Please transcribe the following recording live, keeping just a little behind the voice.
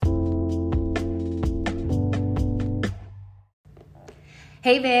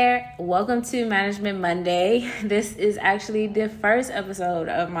Hey there, welcome to Management Monday. This is actually the first episode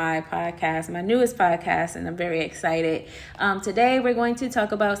of my podcast, my newest podcast, and I'm very excited. Today we're going to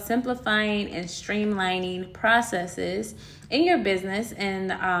talk about simplifying and streamlining processes in your business,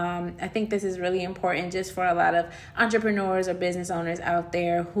 and I think this is really important just for a lot of entrepreneurs or business owners out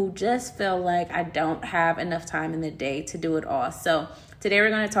there who just feel like I don't have enough time in the day to do it all. So today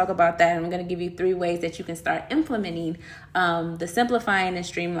we're going to talk about that, and I'm going to give you 3 ways that you can start implementing the simplifying and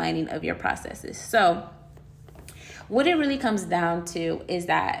streamlining of your processes. So what it really comes down to is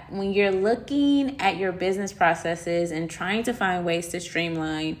that when you're looking at your business processes and trying to find ways to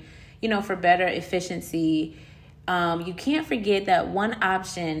streamline, for better efficiency, you can't forget that one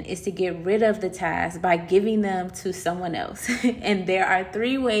option is to get rid of the task by giving them to someone else. And there are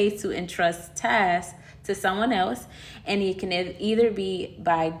 3 ways to entrust tasks to someone else, and it can either be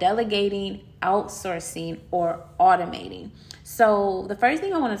by delegating, outsourcing, or automating. So the first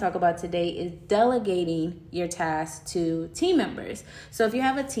thing I want to talk about today is delegating your tasks to team members. So if you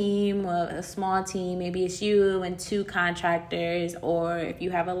have a team, a small team, maybe it's you and 2 contractors, or if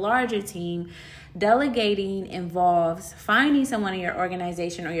you have a larger team, delegating involves finding someone in your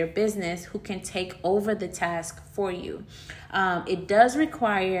organization or your business who can take over the task for you. It does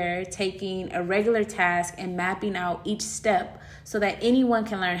require taking a regular task and mapping out each step so that anyone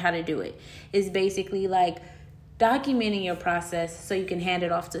can learn how to do it. It's basically like documenting your process so you can hand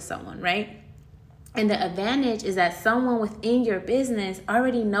it off to someone, right? And the advantage is that someone within your business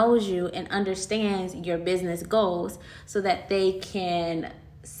already knows you and understands your business goals so that they can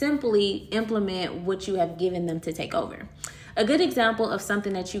simply implement what you have given them to take over. A good example of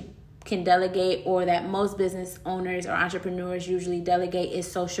something that you can delegate, or that most business owners or entrepreneurs usually delegate, is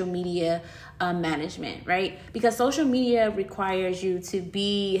social media management, right? Because social media requires you to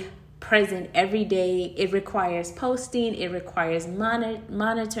be present every day. It requires posting, it requires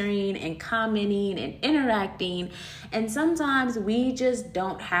monitoring and commenting and interacting. And sometimes we just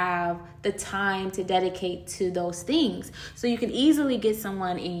don't have the time to dedicate to those things. So you can easily get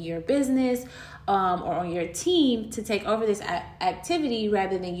someone in your business or on your team to take over this activity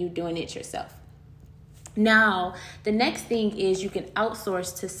rather than you doing it yourself. Now, the next thing is you can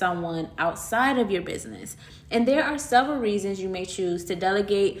outsource to someone outside of your business. And there are several reasons you may choose to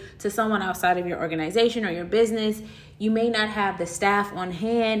delegate to someone outside of your organization or your business. You may not have the staff on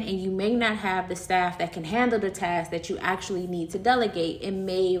hand, and you may not have the staff that can handle the task that you actually need to delegate. It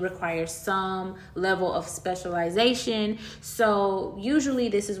may require some level of specialization. So usually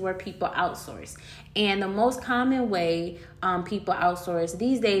this is where people outsource. And the most common way people outsource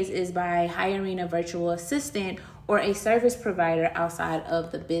these days is by hiring a virtual assistant or a service provider outside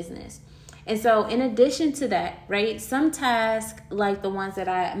of the business. And so in addition to that, right, some tasks like the ones that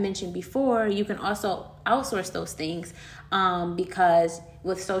I mentioned before, you can also outsource those things because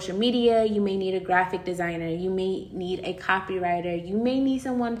with social media, you may need a graphic designer, you may need a copywriter, you may need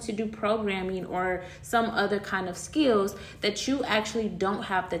someone to do programming or some other kind of skills that you actually don't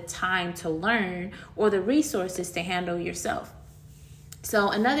have the time to learn or the resources to handle yourself.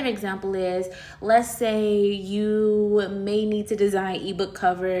 So another example is, let's say you may need to design ebook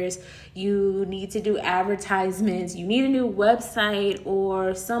covers, you need to do advertisements, you need a new website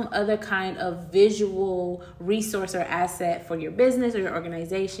or some other kind of visual resource or asset for your business or your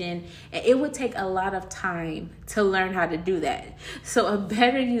organization. And it would take a lot of time to learn how to do that. So a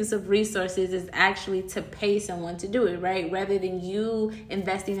better use of resources is actually to pay someone to do it, right? Rather than you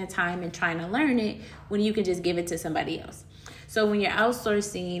investing the time and trying to learn it when you can just give it to somebody else. So when you're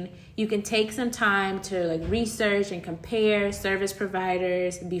outsourcing, you can take some time to research and compare service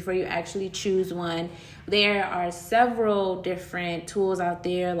providers before you actually choose one. There are several different tools out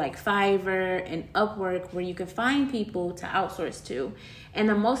there like Fiverr and Upwork where you can find people to outsource to. And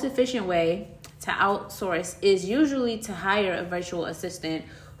the most efficient way to outsource is usually to hire a virtual assistant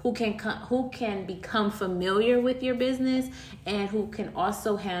who can become familiar with your business and who can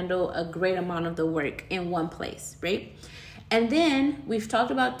also handle a great amount of the work in one place, right? And then we've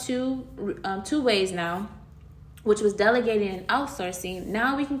talked about two ways now, which was delegating and outsourcing.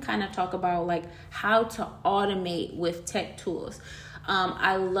 Now we can kind of talk about how to automate with tech tools.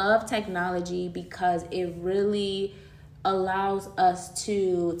 I love technology because it really allows us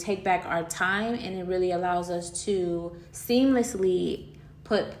to take back our time, and it really allows us to seamlessly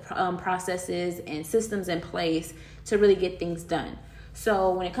put processes and systems in place to really get things done.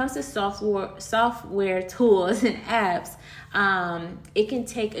 So when it comes to software tools and apps, it can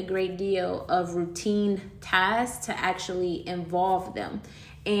take a great deal of routine tasks to actually involve them.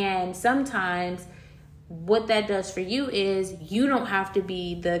 And sometimes what that does for you is you don't have to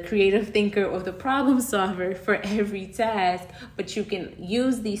be the creative thinker or the problem solver for every task, but you can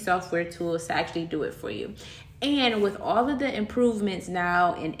use these software tools to actually do it for you. And with all of the improvements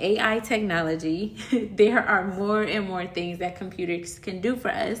now in AI technology, there are more and more things that computers can do for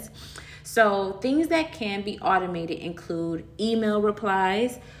us. So things that can be automated include email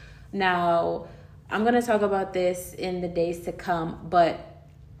replies. Now, I'm going to talk about this in the days to come, but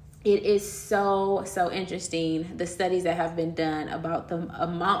it is so interesting, the studies that have been done about the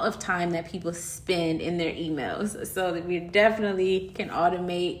amount of time that people spend in their emails. So that we definitely can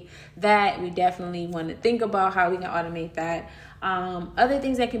automate that. We definitely want to think about how we can automate that. Other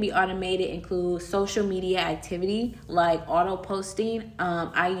things that can be automated include social media activity, like auto posting.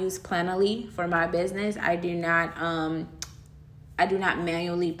 I use Planoly for my business. I do not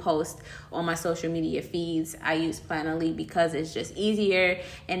manually post on my social media feeds. I use Planoly because it's just easier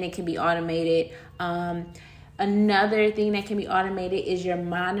and it can be automated. Another thing that can be automated is your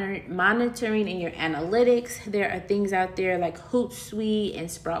monitoring and your analytics. There are things out there like Hootsuite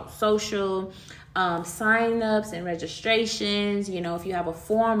and Sprout Social, signups and registrations. If you have a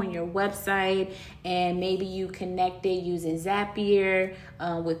form on your website and maybe you connect it using Zapier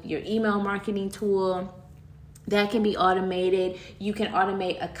with your email marketing tool, that can be automated. You can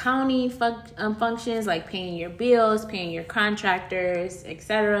automate accounting functions like paying your bills, paying your contractors,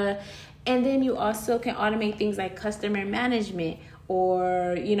 etc. And then you also can automate things like customer management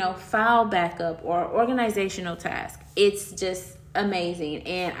or, file backup or organizational tasks. It's just amazing.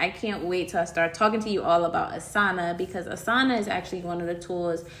 And I can't wait till I start talking to you all about Asana, because Asana is actually one of the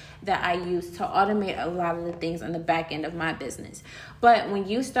tools that I use to automate a lot of the things on the back end of my business. But when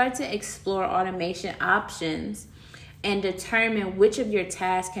you start to explore automation options and determine which of your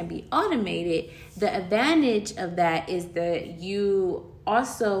tasks can be automated, the advantage of that is that you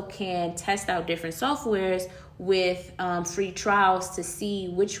also can test out different softwares with free trials to see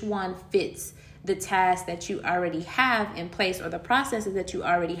which one fits the task that you already have in place or the processes that you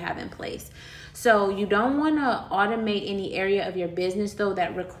already have in place. So you don't want to automate any area of your business, though,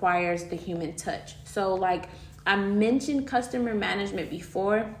 that requires the human touch. So like I mentioned customer management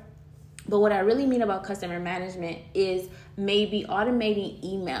before, but what I really mean about customer management is maybe automating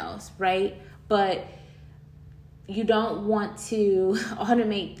emails, right? But you don't want to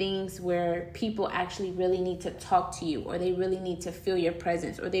automate things where people actually really need to talk to you, or they really need to feel your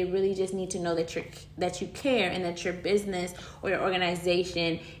presence, or they really just need to know that you care and that your business or your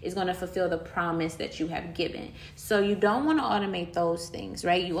organization is going to fulfill the promise that you have given. So you don't want to automate those things,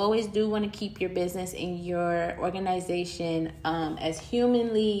 right? You always do want to keep your business and your organization as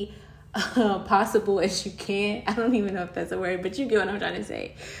humanly possible as you can. I don't even know if that's a word, but you get what I'm trying to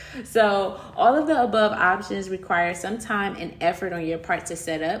say. So all of the above options require some time and effort on your part to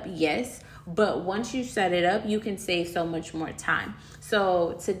set up, yes, but once you set it up, you can save so much more time.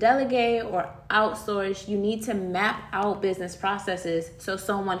 So to delegate or outsource, you need to map out business processes so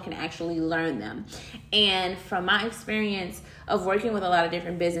someone can actually learn them. And from my experience of working with a lot of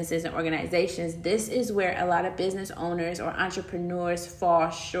different businesses and organizations, this is where a lot of business owners or entrepreneurs fall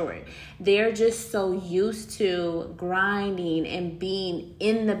short. They're just so used to grinding and being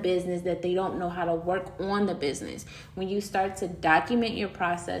in the business that they don't know how to work on the business. When you start to document your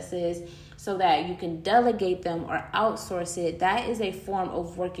processes so that you can delegate them or outsource it, that is a form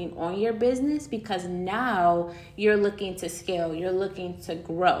of working on your business, because now you're looking to scale, you're looking to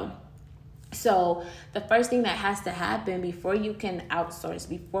grow. So the first thing that has to happen before you can outsource,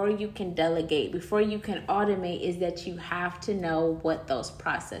 before you can delegate, before you can automate, is that you have to know what those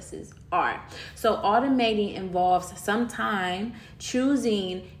processes are. So automating involves some time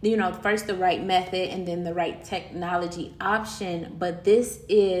choosing, first the right method and then the right technology option. But this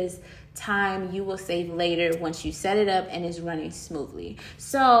is time you will save later once you set it up and it's running smoothly.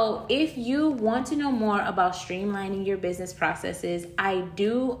 So if you want to know more about streamlining your business processes, I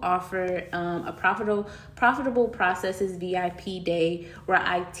do offer a profitable processes VIP day where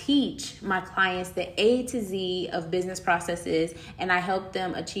I teach my clients the A to Z of business processes, and I help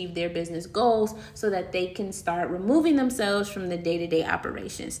them achieve their business goals so that they can start removing themselves from the day-to-day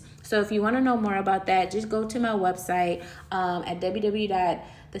operations. So if you want to know more about that, just go to my website at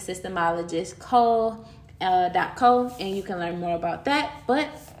www.thesystemologistco.co and you can learn more about that. But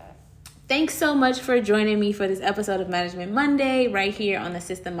thanks so much for joining me for this episode of Management Monday right here on the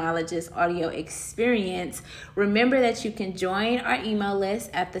Systemologist audio experience. Remember that you can join our email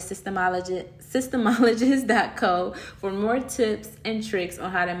list at thesystemologist.co for more tips and tricks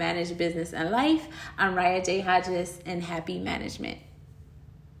on how to manage business and life. I'm Raya J. Hodges, and happy management.